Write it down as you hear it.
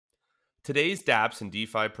Today's dapps and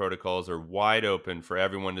DeFi protocols are wide open for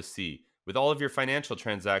everyone to see, with all of your financial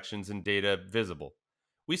transactions and data visible.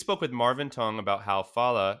 We spoke with Marvin Tong about how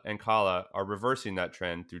Phala and Khala are reversing that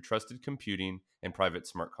trend through trusted computing and private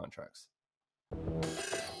smart contracts.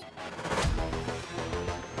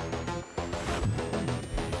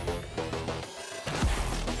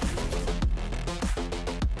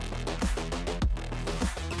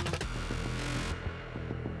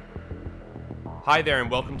 Hi there,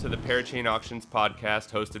 and welcome to the Parachain Auctions podcast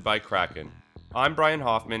hosted by Kraken. I'm Brian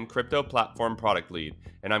Hoffman, Crypto Platform Product Lead,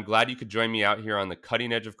 and I'm glad you could join me out here on the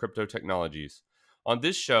cutting edge of crypto technologies. On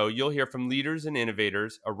this show, you'll hear from leaders and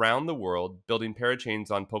innovators around the world building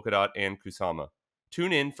parachains on Polkadot and Kusama.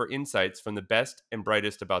 Tune in for insights from the best and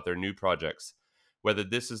brightest about their new projects. Whether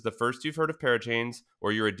this is the first you've heard of parachains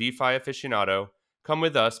or you're a DeFi aficionado, come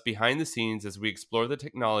with us behind the scenes as we explore the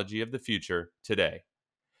technology of the future today.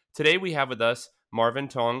 Today we have with us Marvin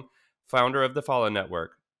Tong, founder of the Phala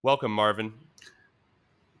network. Welcome, Marvin.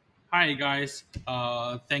 Hi guys,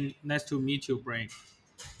 nice to meet you, Brian.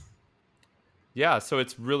 Yeah, so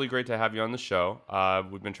it's really great to have you on the show.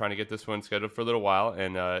 We've been trying to get this one scheduled for a little while,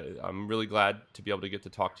 and I'm really glad to be able to get to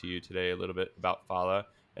talk to you today a little bit about Phala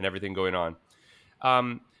and everything going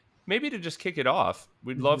on. Maybe to just kick it off,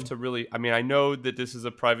 we'd love to really, I know that this is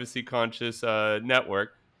a privacy conscious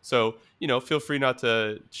network, so, feel free not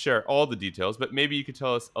to share all the details, but maybe you could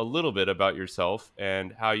tell us a little bit about yourself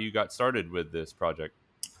and how you got started with this project.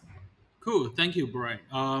 Cool, thank you, Brian.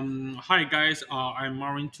 Hi guys, I'm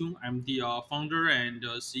Marvin Tong. I'm the founder and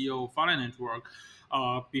CEO of Phala Network.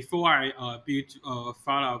 Before I built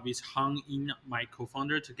Phala with Hang In, my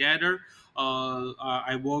co-founder, together,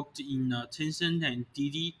 I worked in Tencent and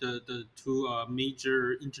Didi, the two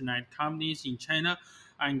major internet companies in China.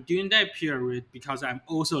 And during that period, because I'm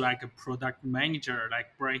also like a product manager, like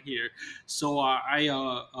Brian here, so I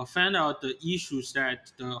found out the issues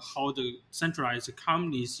that how the centralized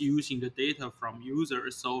companies using the data from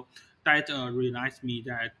users. So that realized me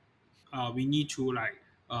that we need to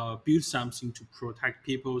build something to protect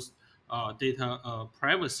people's data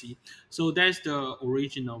privacy. So that's the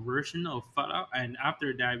original version of Phala. And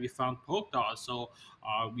after that, we found Polkadot. So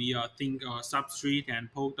we think Substrate and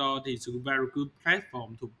Polkadot is a very good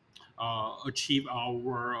platform to achieve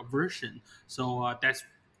our version. So that's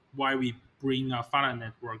why we bring a Phala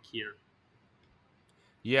network here.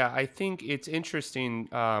 Yeah, I think it's interesting.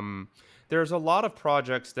 There's a lot of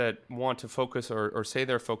projects that want to focus or say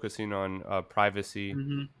they're focusing on privacy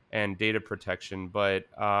Mm-hmm. and data protection, but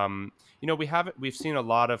we've seen a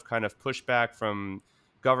lot of kind of pushback from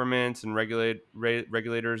governments and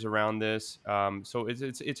regulators around this. So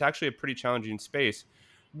it's actually a pretty challenging space.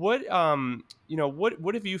 What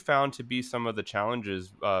have you found to be some of the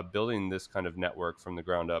challenges building this kind of network from the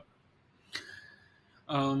ground up?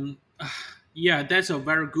 Um, yeah, that's a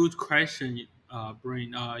very good question,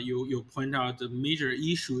 Brain. You point out the major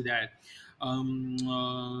issue that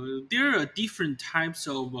there are different types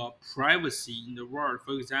of privacy in the world.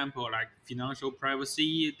 For example, like financial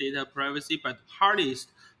privacy, data privacy, but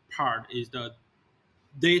hardest part is the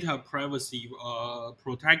data privacy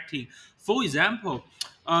protecting. For example,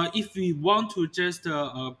 if we want to just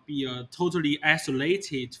be totally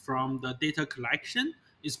isolated from the data collection,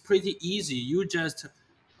 it's pretty easy. You just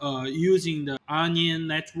using the onion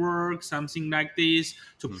network, something like this,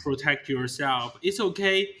 to protect yourself. It's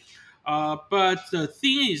okay. But the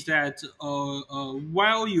thing is that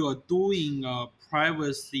while you are doing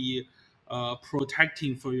privacy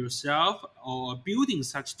protecting for yourself or building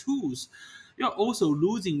such tools, you're also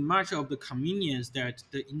losing much of the convenience that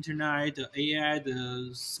the internet, the AI, the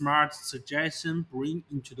smart suggestion bring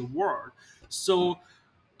into the world. So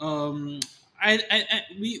um,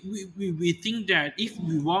 we think that if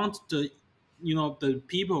we want the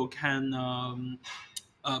people can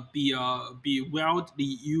be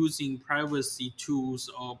wildly using privacy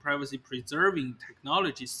tools or privacy preserving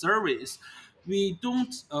technology service, we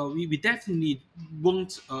definitely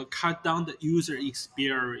won't cut down the user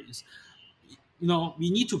experience. We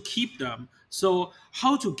need to keep them. So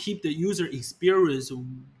how to keep the user experience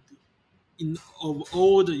in of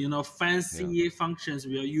all the Yeah. fancy functions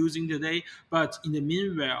we are using today, but in the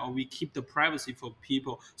meanwhile we keep the privacy for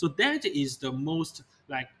people. So that is the most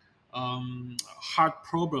hard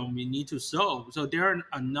problem we need to solve. So there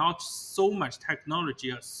are not so much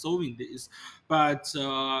technology solving this, but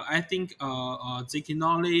I think ZK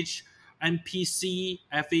knowledge, MPC,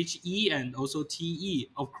 FHE, and also TE,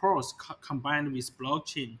 of course, combined with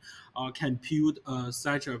blockchain, can build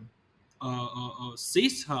such a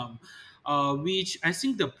system which I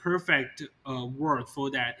think the perfect word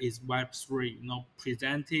for that is Web3.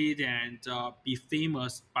 Presented and be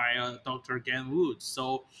famous by Dr. Gan Wood.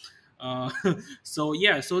 So. So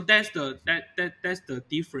yeah, so that's the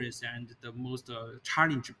difference and the most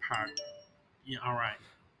challenging part in RI.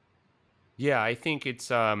 Yeah, I think it's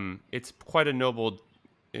quite a noble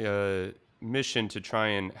uh, mission to try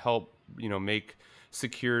and help make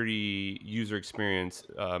security user experience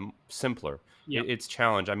simpler. Yeah, It's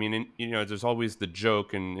challenge. I mean, there's always the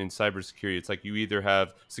joke in cybersecurity. It's like you either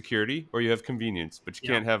have security or you have convenience, but you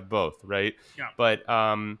yeah, can't have both, right? yeah. But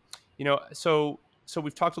so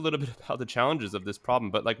we've talked a little bit about the challenges of this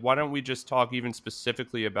problem, but like, why don't we just talk even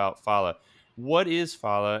specifically about Phala? What is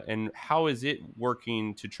Phala, and how is it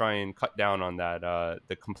working to try and cut down on that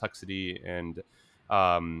the complexity and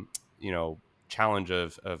um, you know challenge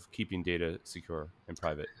of keeping data secure and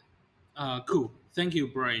private? Cool. Thank you,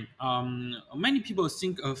 Brian. Many people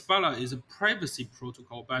think Phala is a privacy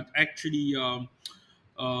protocol, but actually,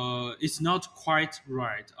 it's not quite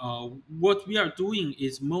right. What we are doing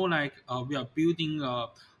is more like we are building a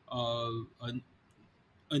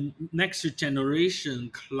a next generation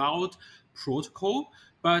cloud protocol,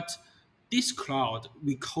 but this cloud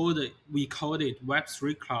we call it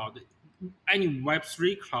Web3 cloud. Any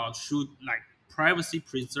Web3 cloud should like privacy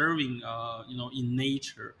preserving in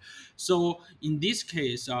nature. So in this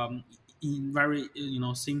case, in very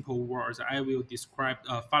simple words, I will describe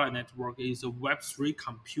Phala network is a Web3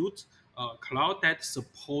 compute cloud that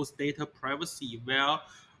supports data privacy while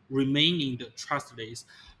remaining the trustless.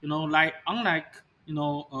 Like unlike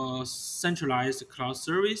centralized cloud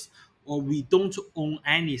service, or we don't own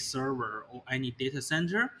any server or any data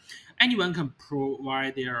center. Anyone can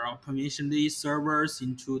provide their permissionless servers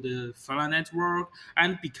into the Phala network,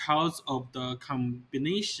 and because of the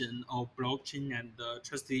combination of blockchain and the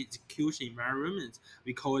trusted execution environment,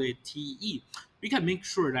 we call it TE. We can make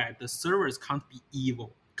sure that the servers can't be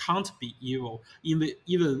evil,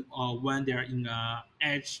 even when they're in a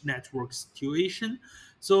edge network situation.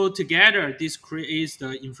 So together, this creates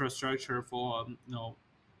the infrastructure for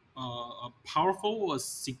a powerful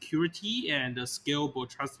security and a scalable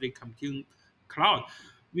trusted computing cloud.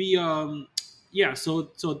 We Yeah,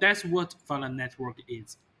 so that's what Phala network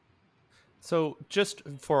is. So, just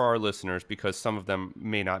for our listeners, because some of them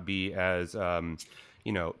may not be as,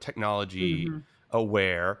 technology Mm-hmm.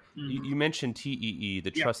 aware, Mm-hmm. you mentioned TEE,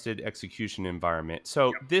 the Yeah, Trusted Execution Environment.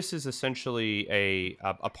 So, yeah, this is essentially a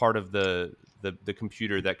part of the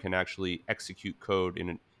computer that can actually execute code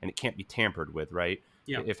and it can't be tampered with, right?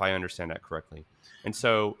 yeah. If I understand that correctly. And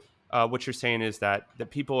so, what you're saying is that the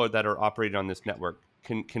people that are operating on this network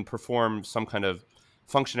can perform some kind of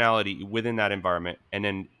functionality within that environment, and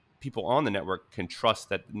then people on the network can trust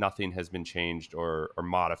that nothing has been changed or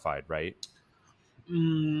modified, right?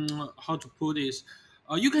 How to put this?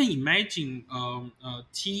 You can imagine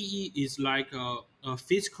TE is like a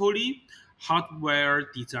physically hardware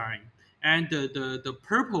design, and the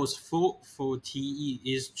purpose for TE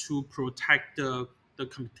is to protect the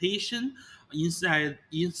computation inside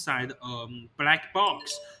black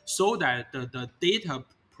box, so that the data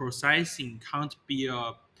processing can't be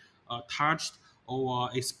touched or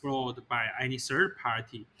explored by any third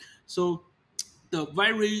party. So the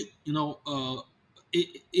very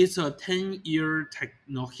it's a 10-year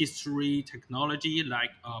history technology like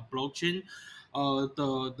blockchain.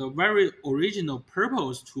 The very original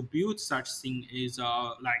purpose to build such thing is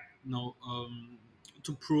to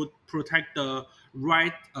protect the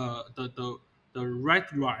right the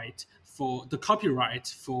right for the copyright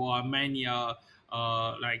for many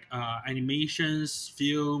animations,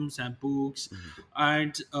 films, and books. Mhm.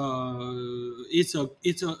 And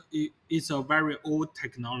it's a very old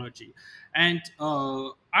technology. And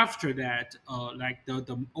after that, like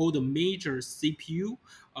the all the major CPU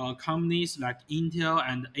companies like Intel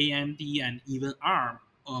and AMD and even ARM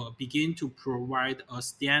begin to provide a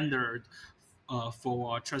standard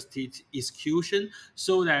for trusted execution,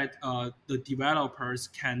 so that the developers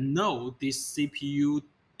can know this CPU,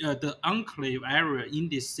 the enclave area in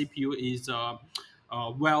this CPU is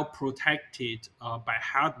well protected by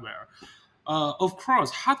hardware. Of course,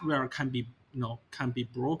 hardware can be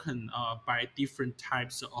broken by different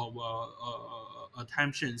types of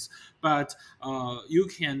attemptions, but you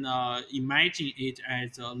can imagine it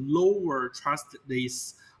as a lower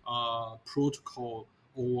trustless protocol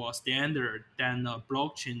or standard than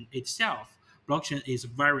blockchain itself. Blockchain is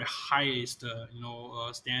very highest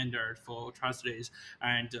standard for trustless,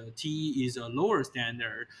 and T is a lower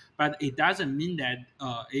standard, but it doesn't mean that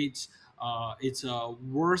it's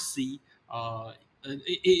worthy.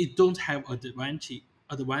 It don't have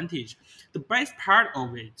advantage. The best part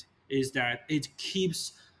of it is that it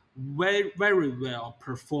keeps very well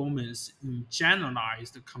performance in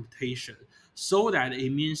generalized computation, so that it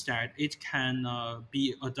means that it can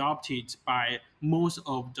be adopted by most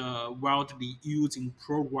of the widely using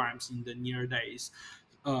programs in the near days.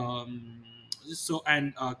 um, so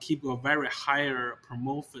and keep a very higher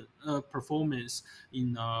performance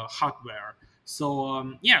in hardware.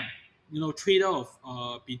 So yeah, trade off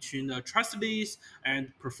between the trustless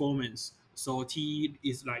and performance. So T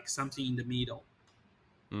is like something in the middle.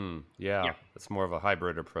 Yeah. Yeah, that's more of a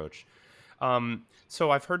hybrid approach.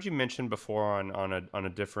 So I've heard you mention before on a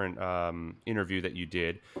different interview that you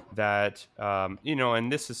did that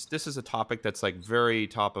and this is a topic that's like very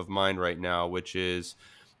top of mind right now, which is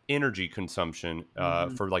energy consumption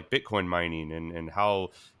Hmm. for like Bitcoin mining and how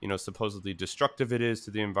supposedly destructive it is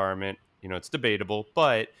to the environment. It's debatable,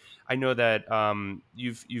 but I know that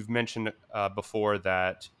you've mentioned before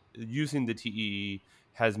that using the TEE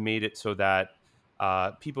has made it so that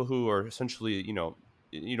people who are essentially,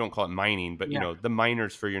 you don't call it mining, but Yeah. the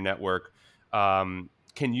miners for your network can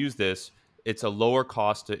use this. It's a lower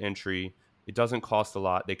cost to entry. It doesn't cost a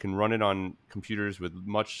lot. They can run it on computers with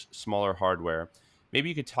much smaller hardware. Maybe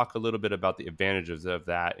you could talk a little bit about the advantages of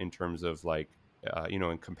that in terms of like,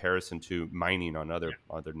 in comparison to mining on other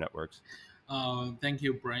networks. Thank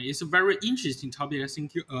you, Brian. It's a very interesting topic. I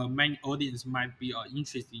think many audience might be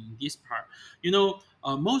interested in this part.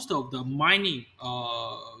 Most of the mining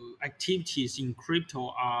activities in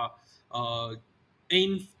crypto are uh,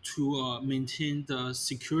 aimed to maintain the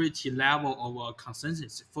security level of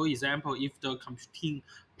consensus. For example, if the computing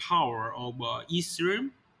power of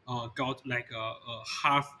Ethereum got like a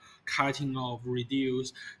half cutting of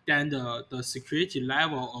reduce, then the security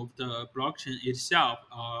level of the blockchain itself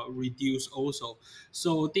reduce also.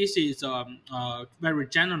 So this is very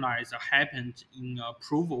generalized happened in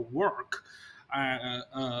proof of work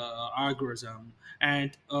algorithm.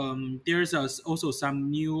 And there's also some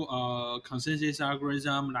new consensus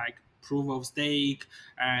algorithm like proof of stake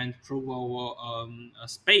and proof of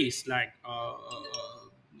space like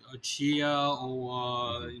Chia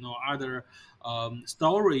or Hmm. other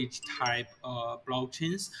storage type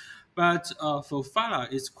blockchains. But for Phala,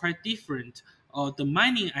 it's quite different. The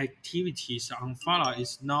mining activities on Phala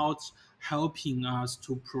is not helping us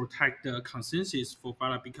to protect the consensus for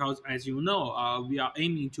Phala because, as you know, we are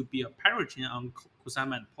aiming to be a parachain on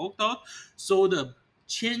Kusama and Polkadot. So the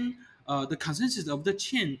consensus of the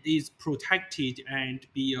chain is protected and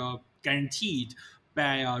be guaranteed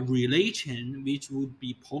by a relay chain, which would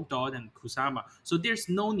be Polkadot and Kusama. So there's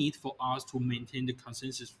no need for us to maintain the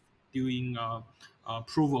consensus during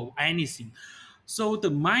proof of anything. So the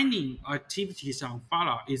mining activities on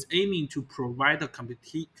Phala is aiming to provide the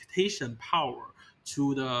computation power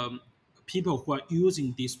to the people who are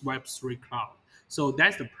using this Web3 cloud. So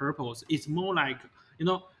that's the purpose. It's more like,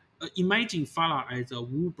 imagine Phala as a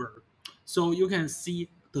Uber. So you can see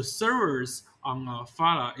the servers on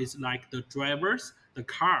Phala is like the drivers, the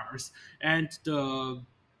cars, and the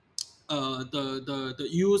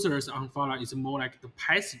users on Phala is more like the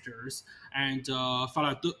passengers, and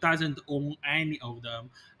Phala doesn't own any of them.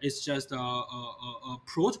 It's just a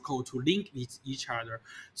protocol to link with each other.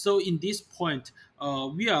 So in this point,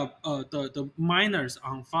 we are the miners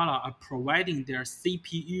on Phala are providing their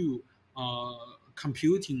CPU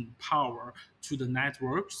computing power to the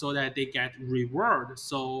network so that they get reward.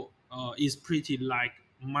 So it's pretty like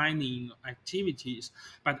mining activities,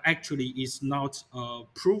 but actually it's not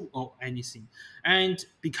proof of anything. And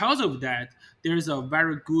because of that, there's a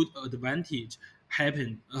very good advantage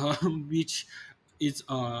happen, which it's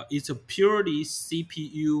a purely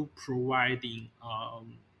CPU providing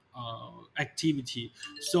activity,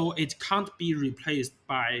 so it can't be replaced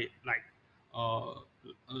by like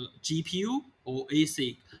GPU or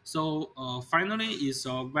ASIC. So finally, it's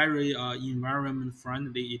very environment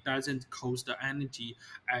friendly. It doesn't cost the energy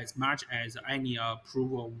as much as any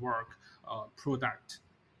proof of work product.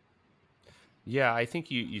 Yeah, I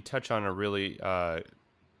think you touch on a really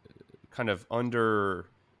kind of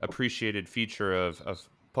underappreciated feature of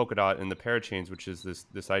Polkadot and the Parachains, which is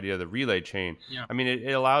this idea of the relay chain. Yeah. I mean,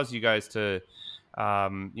 it allows you guys to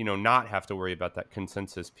not have to worry about that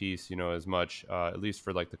consensus piece, as much, at least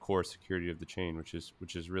for like the core security of the chain, which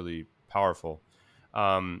is really powerful.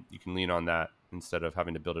 You can lean on that instead of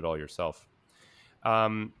having to build it all yourself.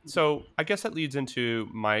 So I guess that leads into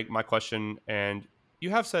my question, and you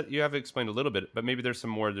have explained a little bit, but maybe there's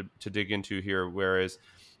some more to dig into here. Whereas,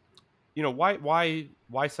 why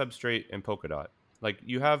Substrate and Polkadot? Like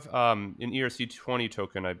you have an ERC20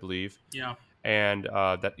 token, I believe, Yeah. and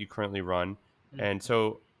that you currently run, Mm. and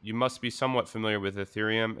so you must be somewhat familiar with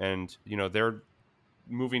Ethereum, and their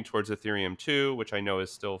moving towards Ethereum 2, which I know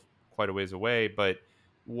is still quite a ways away, but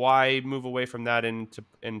why move away from that into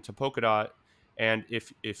Polkadot? And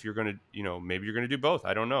if you're going to, maybe you're going to do both.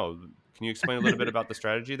 I don't know. Can you explain a little bit about the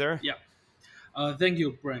strategy there? Yeah. Thank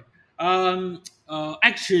you, Brian.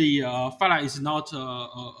 Actually, Phala is not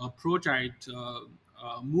a project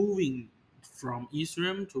moving from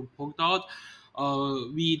Ethereum to Polkadot.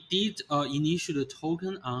 We did initiate the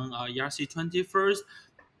token on ERC-20 first,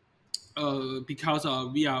 because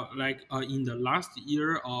we are like in the last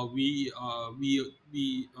year,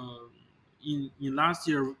 in last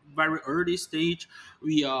year very early stage,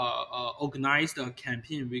 we organized a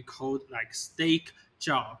campaign we called like stake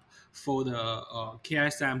job for the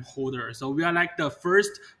KSM holder. So we are like the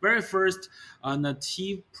very first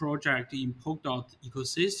native project in Polkadot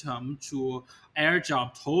ecosystem to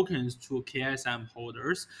airdrop tokens to KSM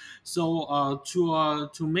holders. So to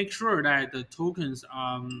make sure that the tokens,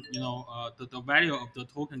 the value of the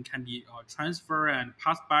token can be transferred and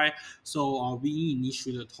passed by. So we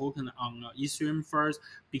initiate the token on Ethereum first,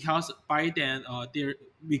 because by then there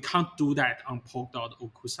we can't do that on Polkadot or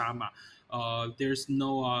Kusama. There's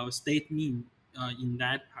no state mean in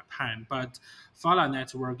that time. But Phala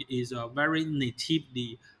network is a very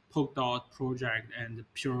natively Polkadot project and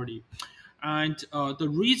purely. And the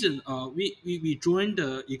reason we joined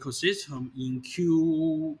the ecosystem in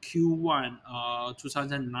Q1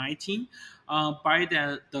 2019, by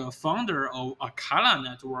the founder of Khala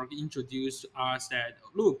network introduced us that,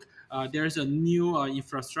 look, there's a new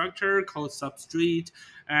infrastructure called Substrate,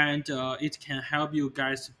 and it can help you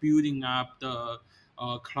guys building up the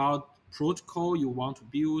cloud protocol you want to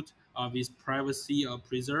build with privacy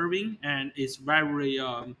preserving, and it's very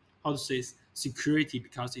how to say security,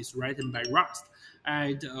 because it's written by Rust,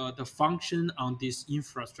 and the function on this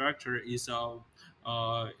infrastructure is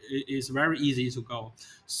very easy to go.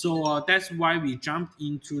 So that's why we jumped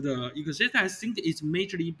into the ecosystem. I think it's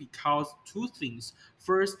majorly because two things.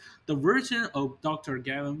 First, the version of Dr.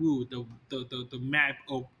 Gavin Wu, the map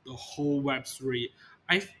of the whole Web3,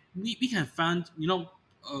 we can find,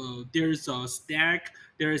 there's a stack,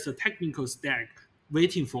 there is a technical stack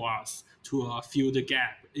waiting for us to fill the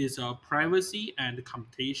gap. Is privacy and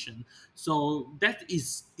computation. So that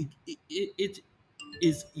it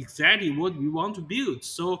is exactly what we want to build.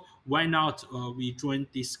 So why not we join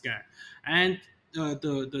this guy? And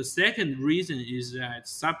the second reason is that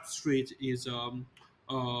Substrate is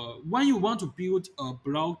when you want to build a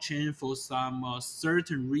blockchain for some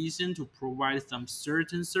certain reason to provide some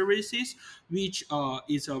certain services, which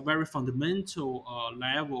is a very fundamental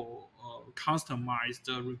level customized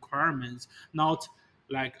requirements, not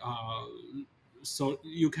like so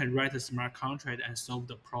you can write a smart contract and solve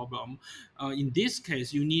the problem. In this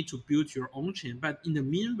case, you need to build your own chain. But in the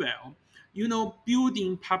meanwhile,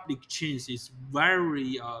 building public chains is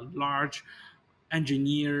very large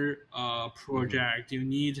engineer project. You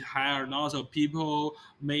need to hire lots of people,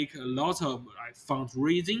 make a lot of like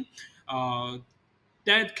fundraising. Uh,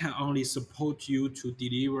 that can only support you to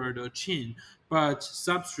deliver the chain. But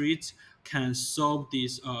Substrate can solve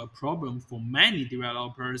this problem for many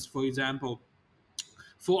developers. For example,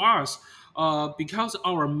 for us, because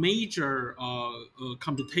our major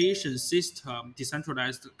computation system,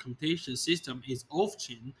 decentralized computation system, is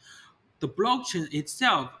off-chain, the blockchain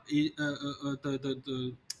itself,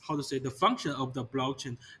 the how to say, the function of the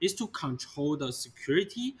blockchain is to control the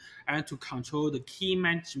security and to control the key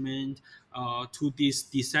management to this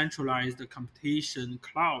decentralized computation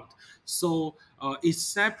cloud. So it's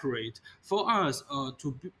separate for us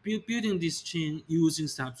to building this chain using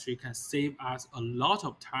Substrate can save us a lot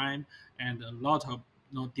of time and a lot of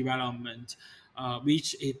development,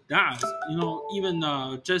 which it does. Even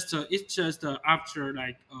just it's just after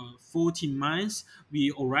like 14 months,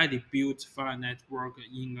 we already built Phala network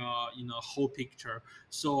in a whole picture.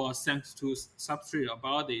 So thanks to Substrate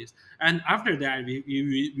about this, and after that,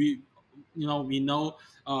 we know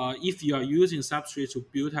if you are using Substrate to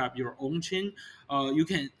build up your own chain, you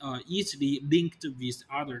can easily link with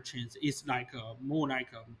other chains. It's like more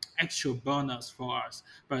like an actual bonus for us.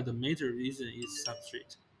 But the major reason is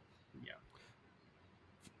Substrate. Yeah.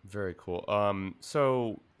 Very cool.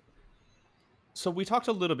 So we talked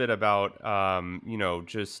a little bit about,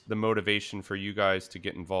 just the motivation for you guys to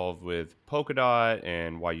get involved with Polkadot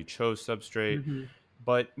and why you chose Substrate. Mm-hmm.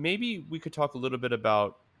 But maybe we could talk a little bit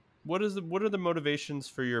about what are the motivations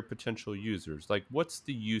for your potential users? Like, what's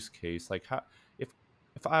the use case? Like, how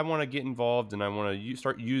if I want to get involved and I want to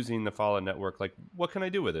start using the Phala network, like, what can I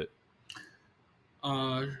do with it?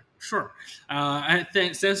 Sure. I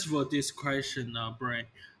thanks for this question, Brian.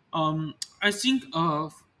 I think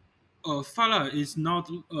Phala is not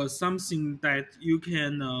something that you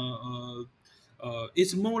can.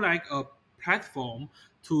 It's more like a platform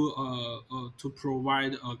to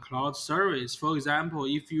provide a cloud service. For example,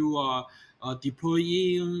 if you are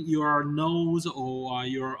deploying your nodes or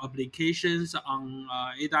your applications on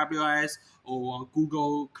AWS or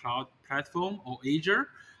Google Cloud Platform or Azure,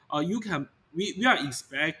 you can. We are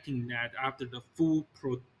expecting that after the full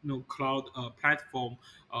cloud platform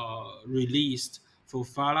released for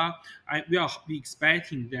Phala, we are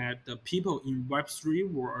expecting that the people in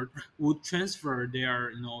Web3 world would transfer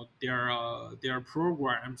their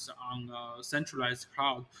programs on a centralized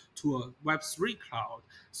cloud to a Web3 cloud.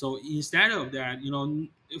 So instead of that,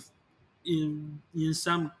 if in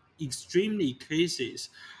some extremely cases,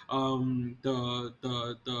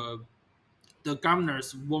 the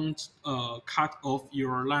governors won't cut off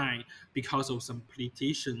your line because of some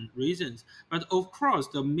politician reasons. But of course,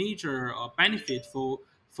 the major benefit for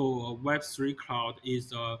Web3 cloud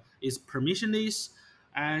is permissionless,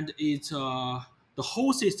 and it's the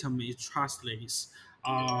whole system is trustless.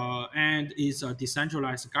 And is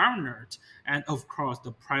decentralized governed, and of course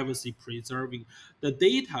the privacy preserving. The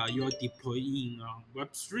data you're deploying on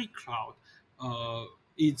Web3 cloud uh,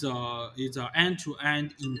 it's a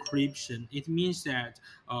end-to-end encryption. It means that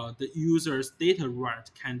the user's data right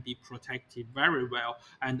can be protected very well,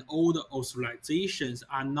 and all the authorizations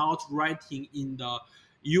are not writing in the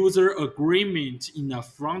user agreement in the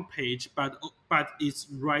front page, but it's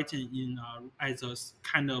written in as a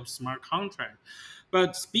kind of smart contract.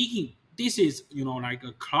 But speaking, this is like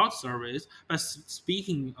a cloud service. But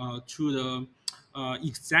speaking to the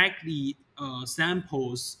exactly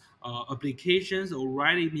samples applications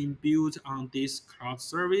already been built on this cloud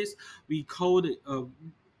service. We code.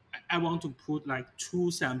 I want to put like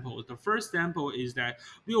two samples. The first sample is that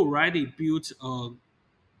we already built a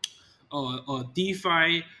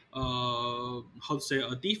DeFi, how to say,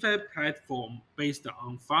 a DeFi platform based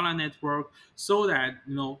on Phala network, so that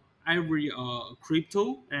every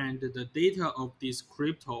crypto and the data of these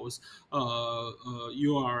cryptos,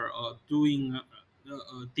 you are doing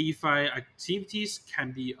DeFi activities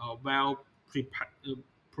can be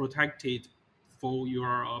protected for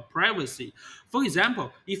your privacy. For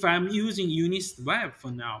example, if I'm using Uniswap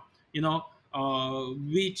for now,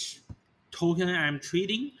 which token I'm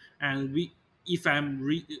trading, and if I'm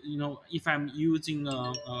using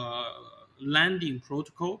a landing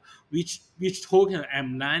protocol, which token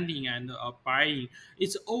I'm landing and buying,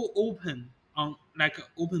 it's all open on like an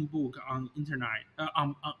open book on internet,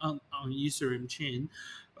 on Ethereum chain,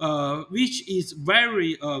 which is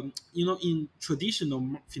very in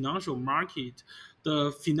traditional financial market,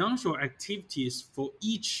 the financial activities for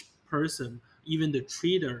each person, even the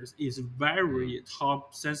traders, is Mm-hmm. very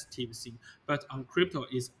top sensitive thing. But on crypto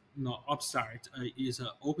is upside, is an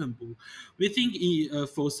open book. We think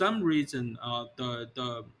for some reason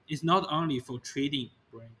the it's not only for trading,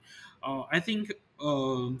 right? I think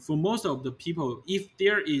for most of the people, if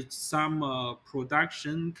there is some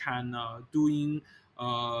production can doing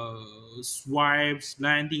swipes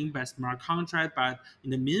landing by smart contract, but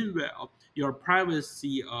in the meanwhile your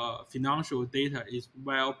privacy financial data is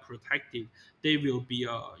well protected, they will be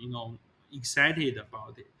excited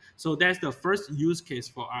about it. So that's the first use case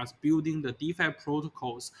for us, building the DeFi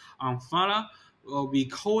protocols on Phala. We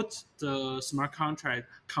code the smart contract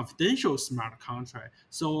confidential smart contract.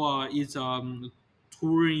 So it's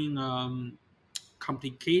touring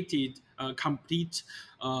complicated, complete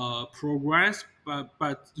progress,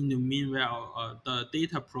 but in the meanwhile, the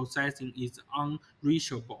data processing is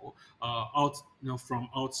unreachable from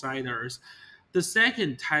outsiders. The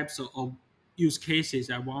second types of use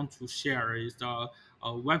cases I want to share is the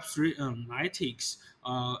Web3 analytics.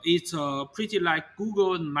 It's pretty like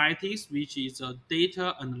Google Analytics, which is a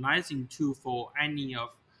data analyzing tool for any of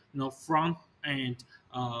front end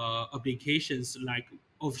applications like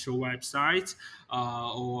official websites,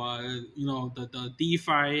 or the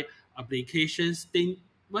DeFi applications. Then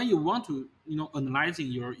when you want to analyzing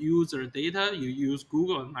your user data, you use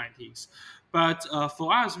Google Analytics. But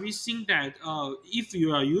for us, we think that if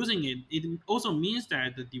you are using it, it also means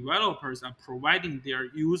that the developers are providing their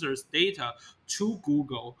users' data to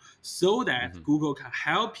Google, so that Mm-hmm. Google can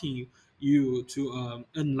help you to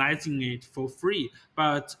analyzing it for free.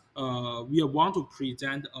 But we want to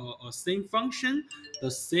present a same function,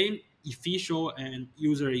 the same official and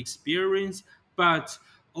user experience, but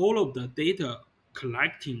all of the data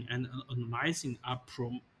collecting and analyzing are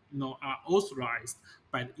authorized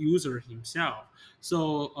by the user himself.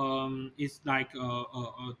 So it's like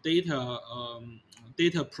a data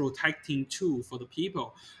protecting tool for the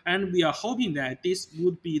people, and we are hoping that this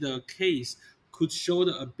would be the case could show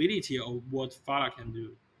the ability of what Phala can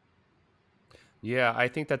do. Yeah, I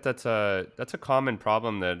think that that's a common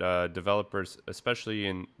problem that developers,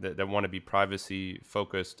 especially that want to be privacy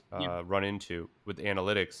focused, Yeah, run into with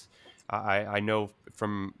analytics. I know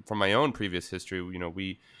from my own previous history.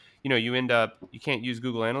 You end up you can't use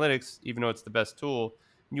Google Analytics even though it's the best tool.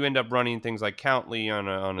 You end up running things like Countly on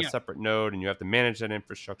a yeah, separate node, and you have to manage that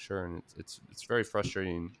infrastructure, and it's very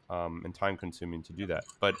frustrating and time consuming to do that.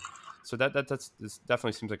 But so that's this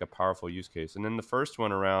definitely seems like a powerful use case. And then the first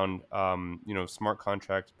one around smart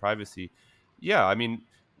contract privacy, yeah, I mean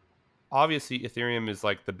obviously Ethereum is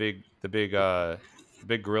like the big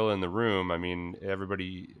gorilla in the room. I mean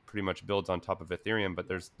everybody pretty much builds on top of Ethereum, but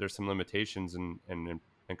there's some limitations and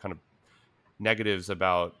kind of negatives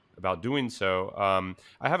about doing so.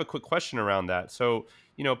 I have a quick question around that. So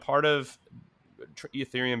part of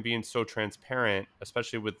Ethereum being so transparent,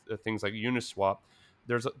 especially with things like Uniswap,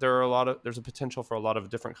 there's a potential for a lot of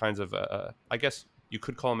different kinds of I guess you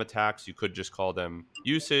could call them attacks, you could just call them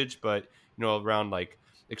usage, but around like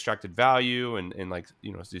extracted value and like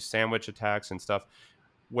these sandwich attacks and stuff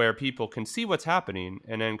where people can see what's happening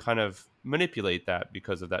and then kind of manipulate that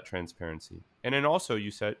because of that transparency. And then also you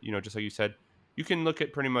said, just like you said, you can look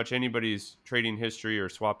at pretty much anybody's trading history or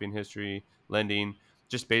swapping history, lending,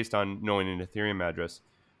 just based on knowing an Ethereum address.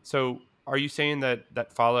 So are you saying that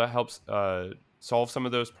Phala helps solve some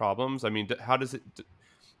of those problems? I mean, how does it?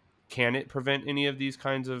 Can it prevent any of these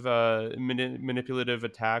kinds of manipulative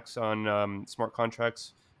attacks on smart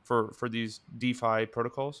contracts for these DeFi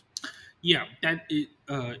protocols? yeah. That is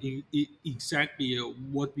exactly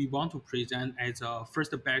what we want to present as a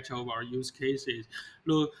first batch of our use cases.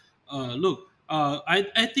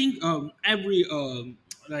 I think every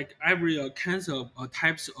every kinds of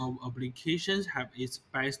types of applications have its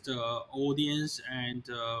best audience, and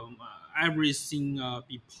everything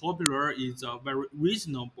be popular is very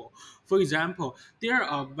reasonable. For example, there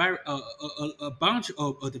are a bunch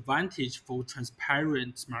of advantage for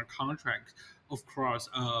transparent smart contracts. Of course,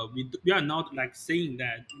 we are not like saying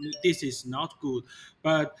that this is not good,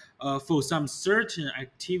 but for some certain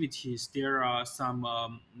activities, there are some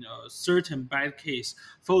certain bad case.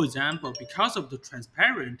 For example, because of the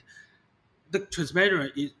transparent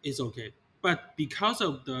is okay. But because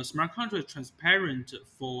of the smart contract transparent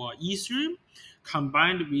for Ethereum,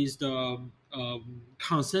 combined with the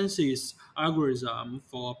consensus algorithm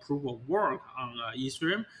for proof of work on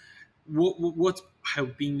Ethereum, what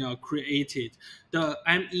have been created, the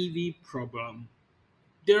MEV problem.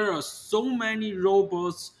 There are so many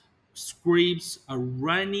robots scripts are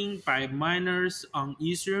running by miners on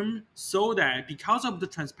Ethereum, so that because of the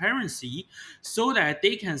transparency, so that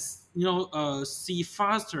they can see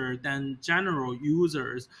faster than general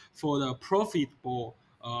users for the profitable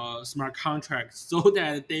smart contracts, so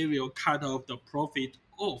that they will cut off the profit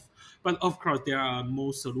off. But of course, there are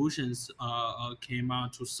more solutions came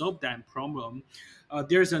out to solve that problem.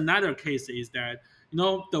 There's another case is that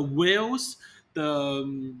the whales,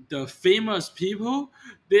 the famous people,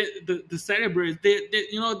 the celebrities,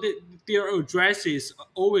 their addresses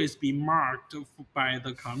always be marked by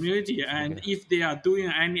the community, and Yeah. if they are doing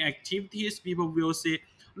any activities, people will say,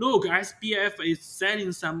 "Look, SBF is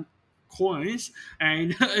selling some coins,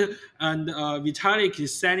 and and Vitalik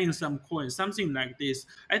is selling some coins," something like this.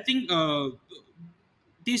 I think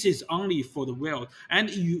this is only for the world, and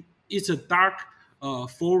it's a dark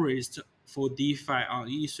forest for DeFi on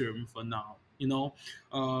Ethereum for now.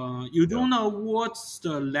 You Yeah. don't know what's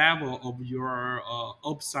the level of your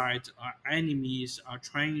upside enemies are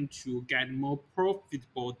trying to get more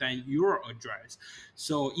profitable than your address.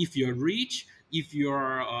 So if you're rich, if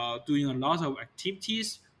you're doing a lot of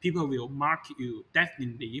activities, people will mark you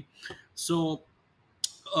definitely. So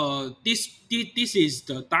this is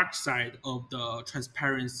the dark side of the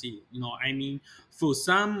transparency. I mean, for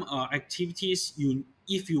some activities,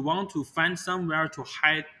 if you want to find somewhere to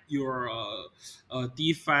hide your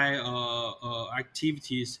DeFi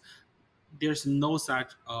activities, there's no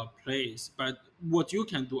such place. But what you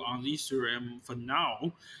can do on Ethereum for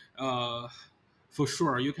now, uh, for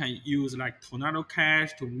sure, you can use like Tornado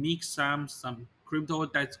Cash to mix some crypto.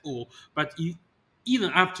 That's all. But even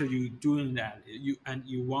after you doing that,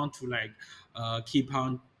 you want to like keep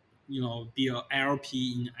on be a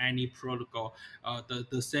LP in any protocol,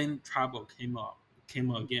 the same trouble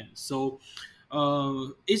came again. So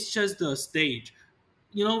it's just the stage.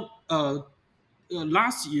 you know uh,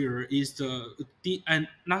 last year is and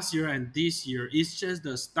last year and this year is just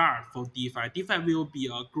the start for DeFi. DeFi will be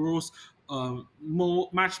a growth,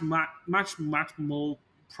 much more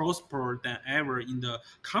prosper than ever in the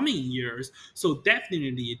coming years. So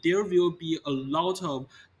definitely there will be a lot of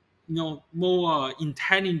more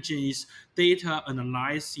intelligence data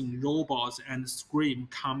analyzing robots and script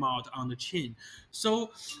come out on the chain.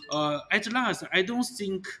 So at last, I don't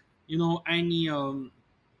think any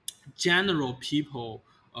general people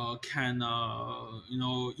can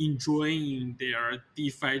enjoying their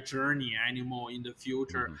DeFi journey anymore in the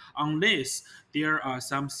future Hmm. unless there are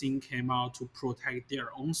something came out to protect their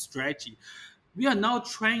own strategy. We are now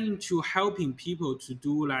trying to helping people to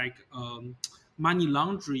do like money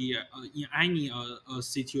laundry in any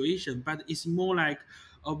situation, but it's more like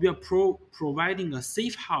we are providing a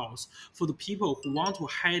safe house for the people who want to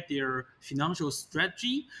hide their financial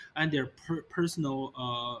strategy and their personal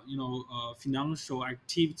financial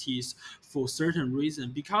activities for certain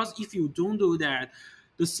reason. Because if you don't do that,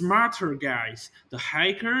 the smarter guys, the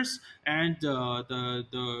hackers, and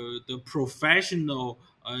the professional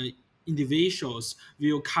individuals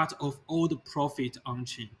will cut off all the profit on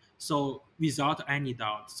chain. So without any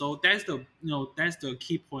doubt. So that's the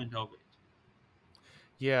key point of it.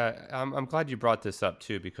 Yeah, I'm glad you brought this up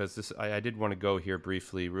too, because I did want to go here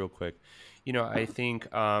briefly, real quick. I think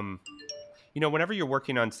whenever you're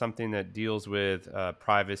working on something that deals with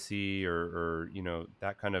privacy or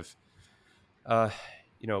that kind of uh,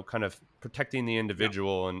 kind of protecting the Yeah.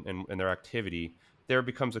 individual and their activity, there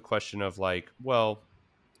becomes a question of like, well,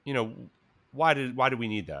 you know, why do we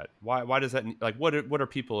need that? Why does that like what are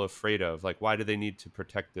people afraid of? Like, why do they need to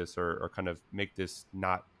protect this or kind of make this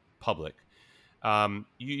not public?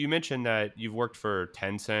 You mentioned that you've worked for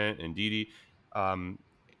Tencent and Didi, um,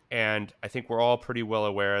 and I think we're all pretty well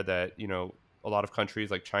aware that a lot of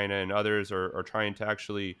countries like China and others are trying to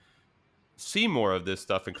actually see more of this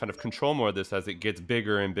stuff and kind of control more of this as it gets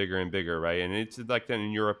bigger and bigger and bigger, right? And it's like that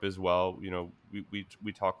in Europe as well.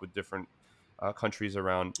 We talk with different countries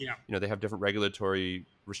around. Yeah. They have different regulatory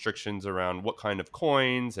restrictions around what kind of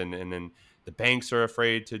coins, and then the banks are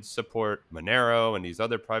afraid to support Monero and these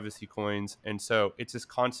other privacy coins, and so it's this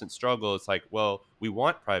constant struggle. It's like, well, we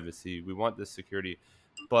want privacy, we want this security,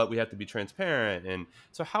 but we have to be transparent. And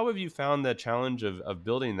so, how have you found the challenge of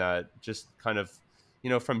building that? Just kind of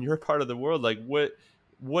from your part of the world, like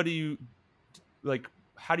what do you like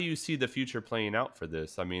how do you see the future playing out for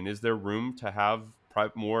this? I mean, is there room to have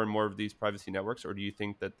more and more of these privacy networks, or do you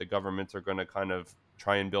think that the governments are going to kind of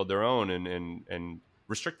try and build their own and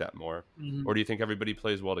restrict that more, Mhm. or do you think everybody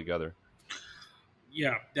plays well together?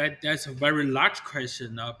 Yeah, that's a very large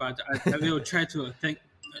question, but I will try to think.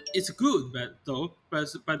 It's good,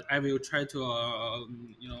 but I will try to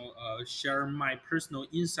share my personal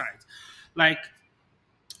insights. Like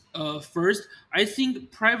first, I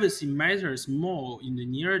think privacy matters more in the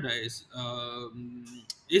near days.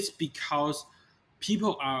 It's because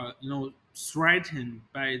people are threatened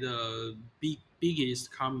by the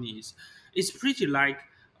biggest companies. It's pretty like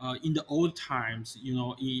in the old times, in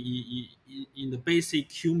the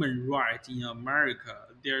basic human right in America,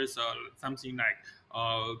 there's something like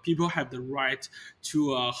people have the right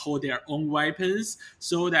to hold their own weapons,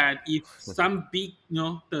 so that if some big,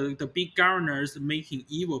 the big governors making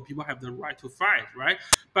evil, people have the right to fight, right?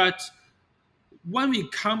 But when we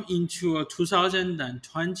come into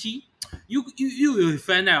 2020, you will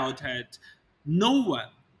find out that no one,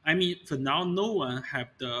 I mean, for now, no one have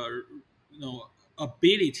the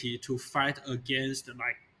ability to fight against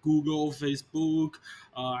like Google, Facebook,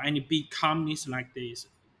 any big companies like this.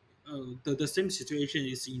 The same situation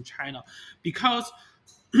is in China because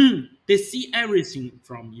they see everything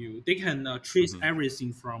from you. They can trace Hmm.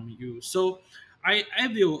 everything from you. So I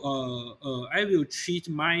will treat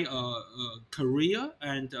my career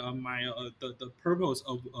and my the purpose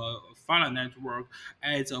of Phala network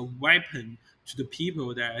as a weapon to the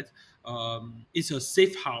people that it's a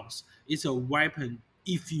safe house. It's a weapon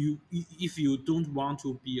if you don't want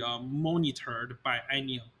to be monitored by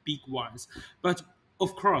any big ones. But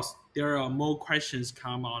of course, there are more questions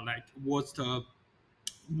come on, like what's the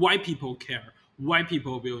why people care, why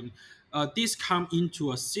people will. This come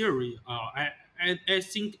into a series. I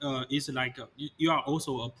think it's like you are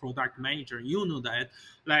also a product manager. You know that,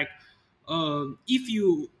 like, if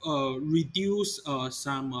you reduce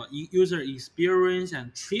some user experience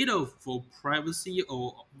and trade-off for privacy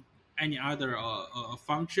or any other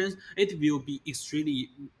functions, it will be extremely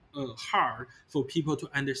hard for people to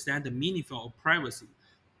understand the meaning of privacy.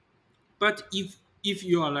 But if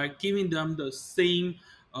you are like giving them the same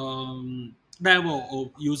level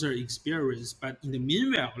of user experience, but in the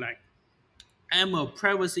meanwhile, like I'm a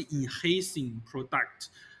privacy enhancing product,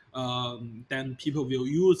 then people will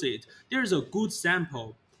use it. There's a good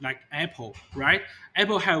sample. like Apple, right?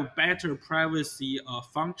 Apple have better privacy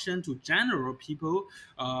function to general people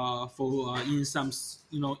for in some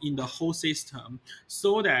in the whole system,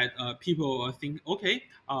 so that people think, okay,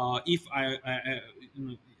 you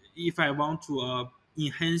know, if I want to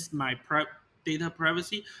enhance my data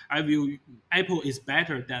privacy, I will. Apple is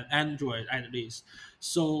better than Android at least.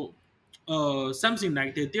 So something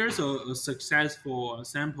like that. There's a successful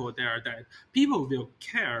sample there that people will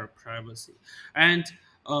care privacy, and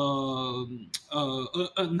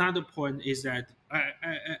another point is that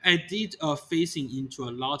I did facing into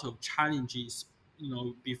a lot of challenges,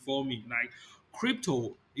 before me. Like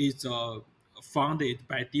crypto is founded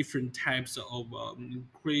by different types of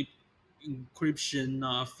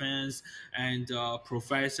encryption fans and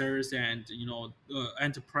professors and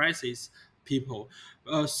enterprises people.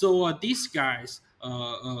 So these guys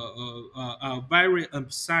are very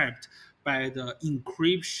upset by the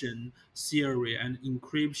encryption theory and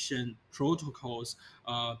encryption protocols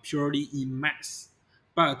purely in math.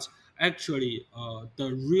 But actually,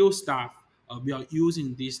 the real stuff we are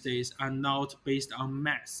using these days are not based on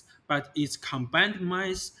math, but it's combined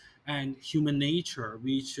math and human nature,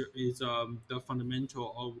 which is the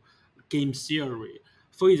fundamental of game theory.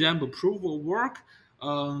 For example, proof of work,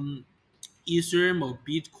 Ethereum or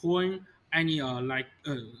Bitcoin, any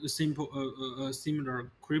simple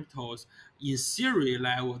similar cryptos in theory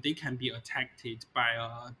level, they can be attacked by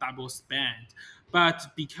a double spend. But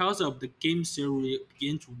because of the game theory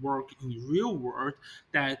begin to work in real world,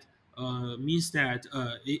 that means that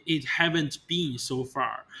it haven't been so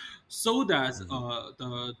far. So that Hmm.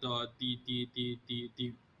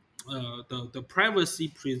 the privacy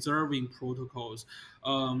preserving protocols,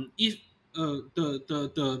 if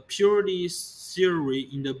the purely theory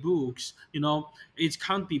in the books, it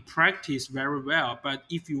can't be practiced very well. But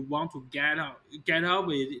if you want to get out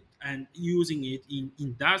with it and using it in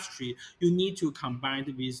industry, you need to combine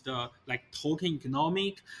it with the like token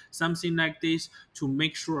economic, something like this, to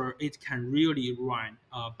make sure it can really run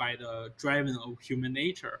by the driving of human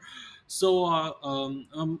nature. So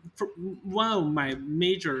one of my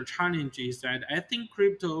major challenges is that I think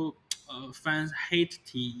crypto fans hate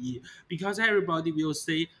TE because everybody will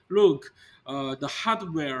say, look, the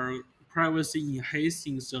hardware privacy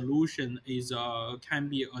enhancing solution is can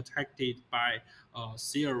be attacked by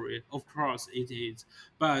theory. Of course, it is,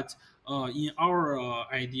 but in our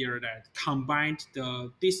idea that combined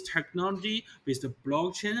this technology with the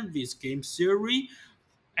blockchain with game theory,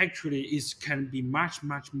 actually it can be much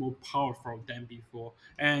more powerful than before,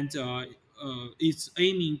 and it's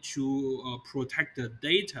aiming to protect the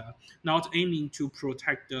data, not aiming to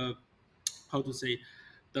protect the, how to say,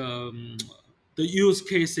 the the use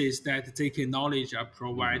cases that taking knowledge are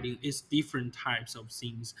Hmm. providing is different types of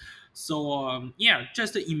things. So yeah,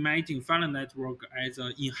 just imagine Phala network as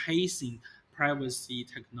a enhancing privacy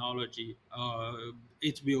technology.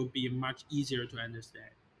 It will be much easier to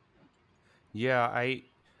understand. Yeah,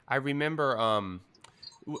 I remember.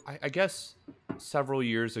 I guess several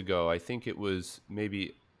years ago, I think it was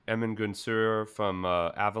maybe Emin Gunsur from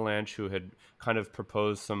Avalanche who had kind of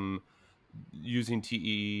proposed some using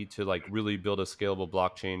TEE to like really build a scalable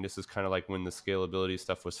blockchain. This is kind of like when the scalability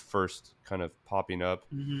stuff was first kind of popping up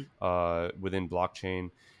Hmm. within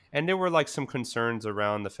blockchain. And there were like some concerns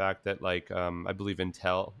around the fact that like I believe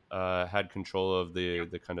Intel had control of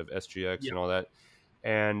the kind of SGX Yeah. and all that.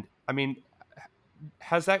 And I mean,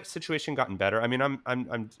 has that situation gotten better? I mean,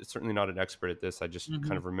 I'm certainly not an expert at this. I just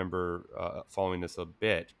kind Hmm. of remember following this a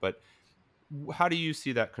bit. But how do you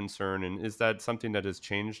see that concern, and is that something that has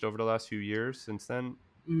changed over the last few years since then?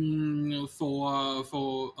 For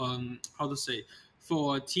how to say,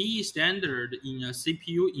 for TE standard in a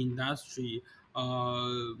CPU industry,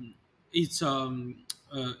 uh, it's the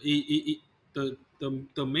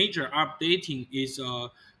major updating is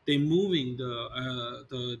they moving the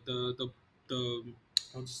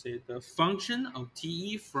how to say, the function of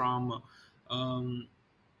TE from um,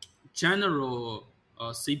 general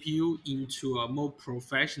CPU into a more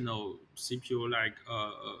professional CPU, like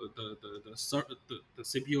the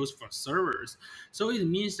CPUs for servers. So it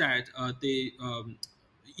means that they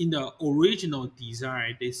in the original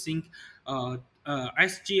design they think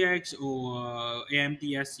SGX or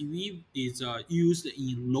AMD SCV is used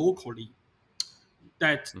in locally,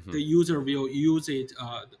 that Hmm. the user will use it,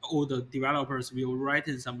 or the developers will write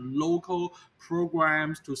in some local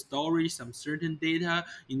programs to store some certain data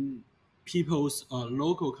in people's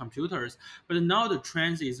local computers. But now the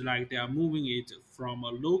trend is like they are moving it from a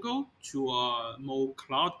local to a more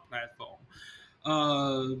cloud platform.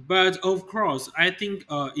 But of course, I think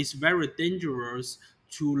it's very dangerous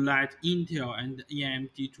to let Intel and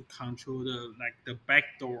AMD to control the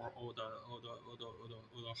backdoor or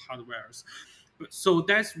the hardwares. So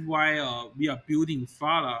that's why we are building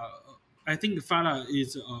Phala. I think Phala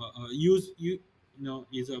is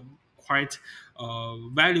is a quite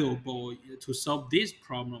valuable to solve this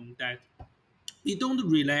problem, that we don't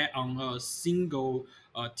rely on a single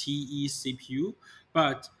TE CPU,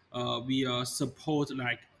 but we support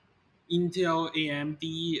like Intel,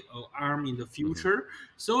 AMD, ARM in the Hmm. future,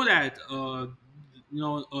 so that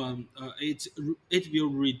it will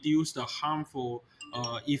reduce the harmful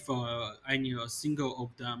if any single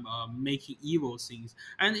of them making evil things.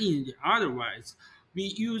 And in the otherwise, we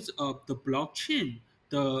use the blockchain.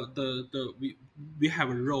 We have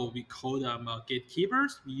a role, we call them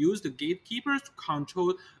gatekeepers. We use the gatekeepers to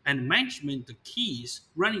control and management the keys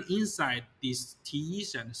running inside these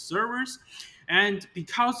TEs and servers. And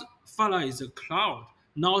because Phala is a cloud,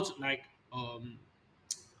 not like a,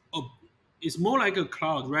 it's more like a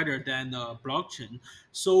cloud rather than a blockchain.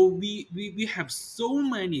 So we have so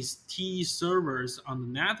many T servers on the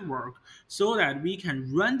network, so that we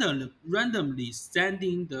can randomly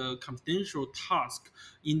sending the confidential task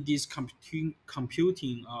in these computing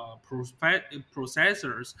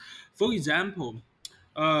processors. For example,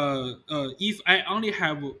 if I only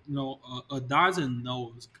have a dozen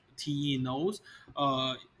nodes, TE nodes,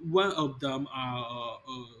 one of them are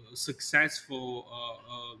successful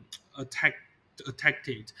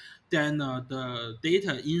attacked, then the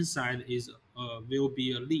data inside is will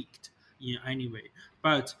be leaked in any way.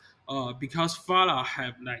 But because Phala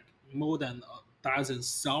have like more than a dozen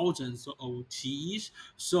thousands of TEs,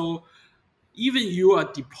 so even you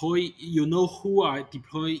are deploy, you know who are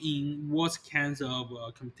deploying what kinds of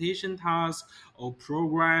computation tasks or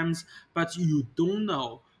programs, but you don't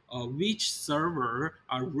know which server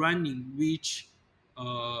are running which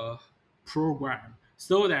uh, program,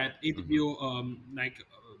 so that it Hmm. will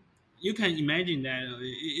you can imagine that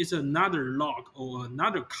it's another lock or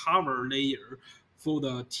another cover layer for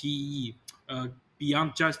the TE, uh,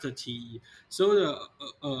 beyond just the TE. So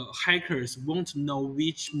the hackers won't know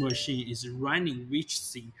which machine is running which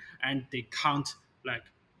thing, and they can't like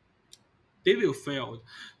they will fail.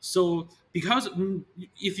 So because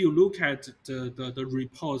if you look at the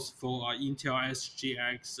reports for Intel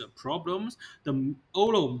SGX problems,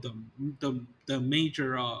 all of them, the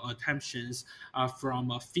major attemptions are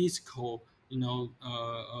from physical, Hmm.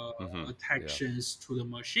 Yeah. attacks to the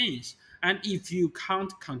machines. And if you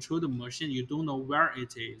can't control the machine, you don't know where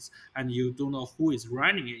it is, and you don't know who is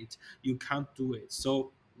running it, you can't do it.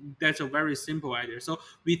 So that's a very simple idea. So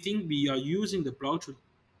we think we are using the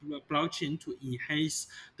blockchain to enhance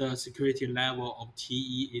the security level of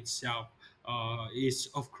TE itself. Is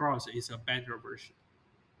of course is a better version.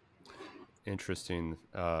 Interesting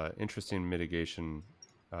mitigation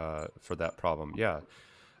for that problem. Yeah.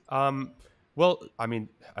 Um, well, I mean,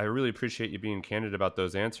 I really appreciate you being candid about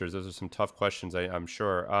those answers. Those are some tough questions, I'm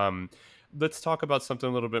sure. Let's talk about something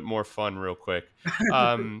a little bit more fun, real quick.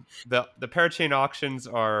 The Parachain auctions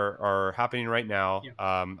are happening right now.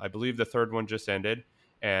 Yeah, I believe the third one just ended,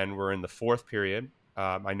 and we're in the fourth period.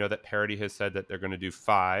 I know that Parity has said that they're going to do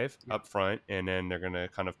five yeah. up front, and then they're going to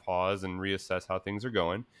kind of pause and reassess how things are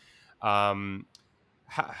going. Um,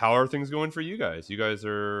 how are things going for you guys? You guys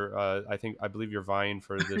are, I believe you're vying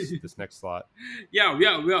for this next slot. Yeah, we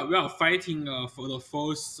are fighting for the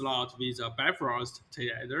fourth slot with Bifrost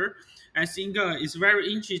together. I think it's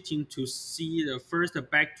very interesting to see the first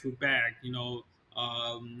back-to-back,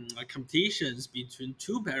 competitions between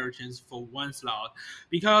two Parachains for one slot,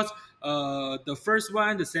 because the first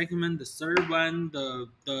one, the second one, the third one,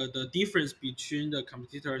 the difference between the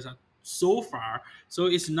competitors are so far, so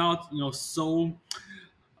it's not so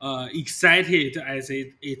excited as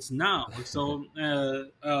it's now. So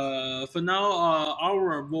for now,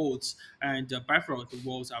 our votes and Bifrost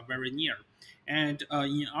votes are very near. And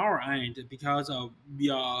in our end, because we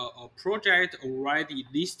are a project already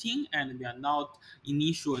listing, and we are not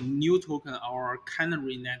initial new token our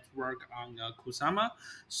canary network on Kusama,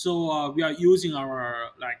 so we are using our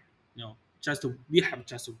just we have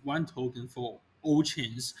just one token for all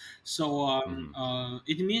chains. So Hmm.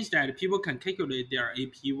 it means that people can calculate their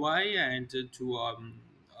APY and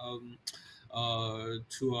um,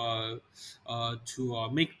 to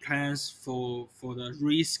make plans for the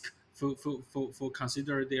risk, for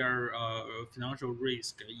consider their financial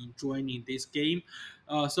risk in joining this game.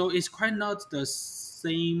 So it's quite not the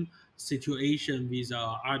same situation with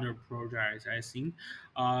other projects. I think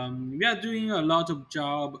we are doing a lot of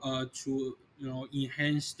job to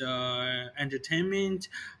enhance the entertainment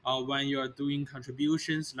when you are doing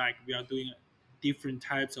contributions, like we are doing different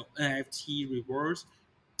types of NFT rewards.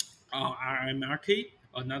 RM Arcade,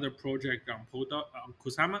 another project on Polkadot,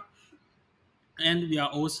 Kusama, and we are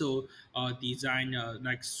also design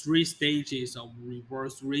like three stages of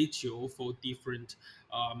reverse ratio for different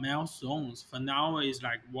milestones. For now, is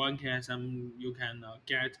like one can some you can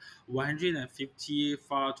get 150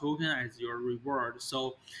 Phala token as your reward.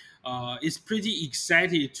 So it's pretty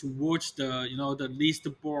excited to watch the the list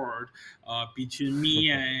board between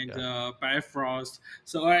me and Yeah. Bifrost.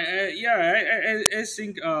 So I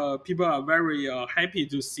think people are very happy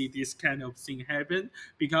to see this kind of thing happen,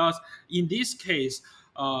 because in this case,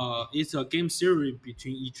 it's a game series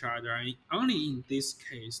between each other, and only in this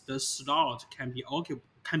case the slot can be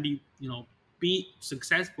be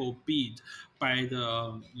successful beat by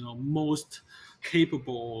the most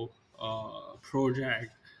capable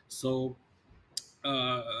project. So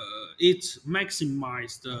uh, it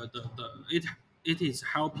maximize it is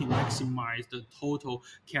helping maximize the total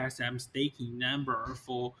KSM staking number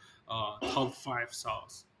for top five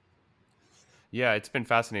souls. Yeah, it's been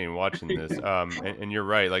fascinating watching this. And you're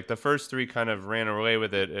right. Like the first three kind of ran away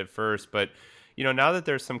with it at first, but now that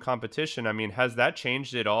there's some competition, I mean, has that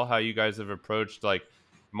changed at all how you guys have approached like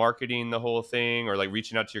marketing the whole thing or like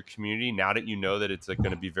reaching out to your community now that you know that it's like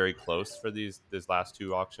going to be very close for these last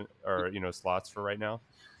two auction or slots for right now?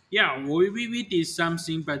 Yeah, we did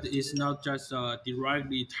something, but it's not just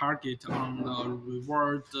directly target on the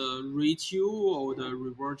reward ratio or the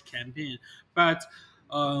reward campaign, but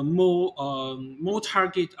more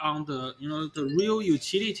target on the the real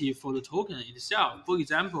utility for the token itself. For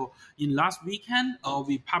example, in last weekend,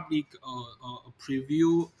 we public a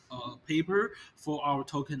preview paper for our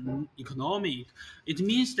token economic. It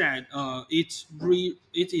means that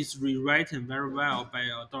it is rewritten very well by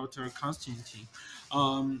Dr. Constantine,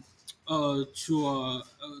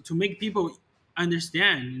 to make people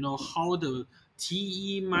understand, how the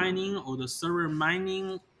TE mining or the server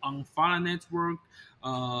mining on Phala network,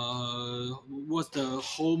 what's the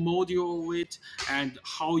whole module of it, and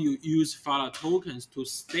how you use Phala tokens to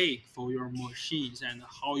stake for your machines, and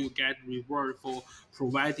how you get reward for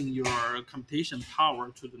providing your computation power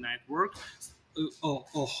to the network.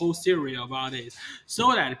 A whole theory about it,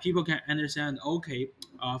 so that people can understand. Okay,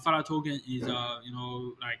 Phala token is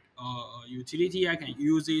like a utility. I can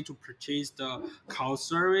use it to purchase the cloud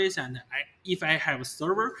service, and if I have a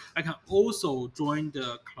server, I can also join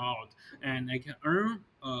the cloud, and I can earn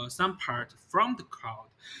some part from the cloud.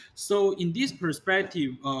 So in this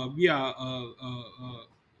perspective, we are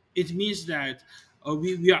it means that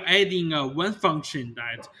we are adding one function,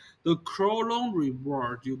 that the crawl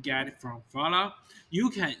reward you get from Phala,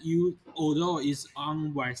 you can use, although it's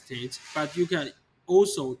unvested, but you can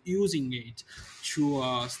also using it to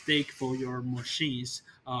stake for your machines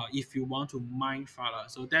if you want to mine Phala.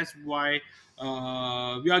 So that's why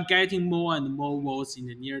we are getting more and more votes in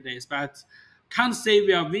the near days. But can't say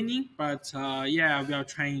we are winning, but yeah, we are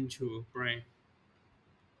trying to, Brian.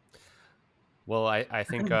 Well, I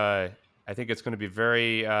think it's going to be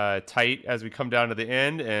very tight as we come down to the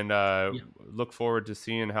end, and Yeah. look forward to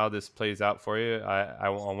seeing how this plays out for you. I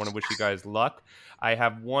want to wish you guys luck. I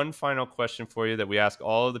have one final question for you that we ask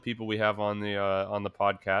all of the people we have on the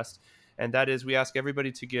podcast, and that is we ask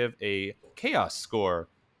everybody to give a chaos score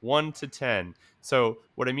 1 to 10. So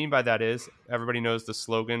what I mean by that is everybody knows the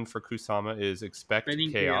slogan for Kusama is expect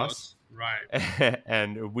Spreading chaos. chaos. Right.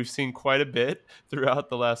 And we've seen quite a bit throughout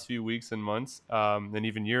the last few weeks and months, and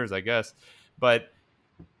even years, I guess. But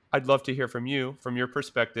I'd love to hear from you, from your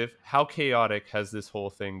perspective. How chaotic has this whole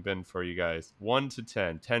thing been for you guys? 1 to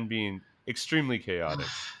 10, 10 being extremely chaotic.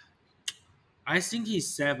 I think he's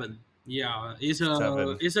seven. Yeah,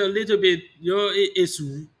 Seven. it's a little bit, it's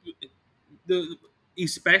the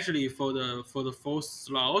especially for the fourth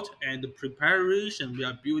slot and the preparation we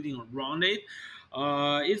are building around it.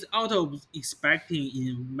 It's out of expecting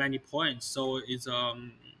in many points, so uh,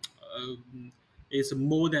 it's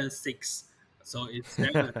more than six. So it's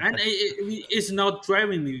seven, and it's not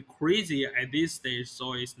driving me crazy at this stage.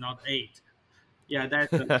 So it's not eight. Yeah, that's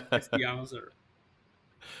the answer.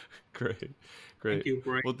 Great, Thank great. you,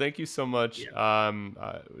 Brian. Well, thank you so much. Yeah.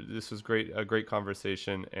 This was great, a great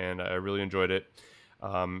conversation, and I really enjoyed it.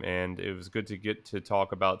 And it was good to get to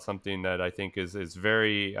talk about something that I think is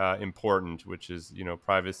very important, which is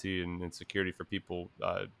privacy and security for people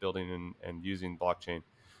building and using blockchain.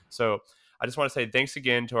 So I just want to say thanks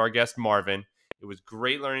again to our guest Marvin. It was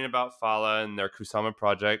great learning about Phala and their Kusama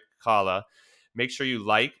project Khala. Make sure you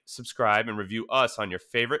like, subscribe, and review us on your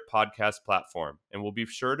favorite podcast platform. And we'll be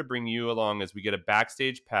sure to bring you along as we get a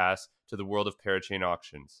backstage pass to the world of Parachain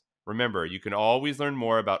Auctions. Remember, you can always learn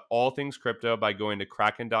more about all things crypto by going to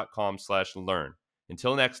kraken.com/learn.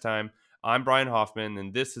 Until next time, I'm Brian Hoffman,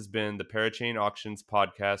 and this has been the Parachain Auctions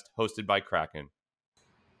podcast hosted by Kraken.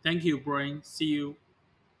 Thank you, Brian. See you.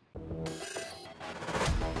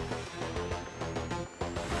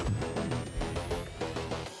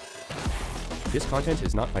 This content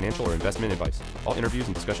is not financial or investment advice. All interviews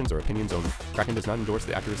and discussions are opinions only. Kraken does not endorse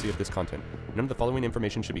the accuracy of this content. None of the following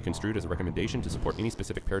information should be construed as a recommendation to support any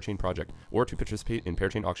specific parachain project or to participate in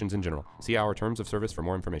parachain auctions in general. See our terms of service for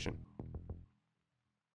more information.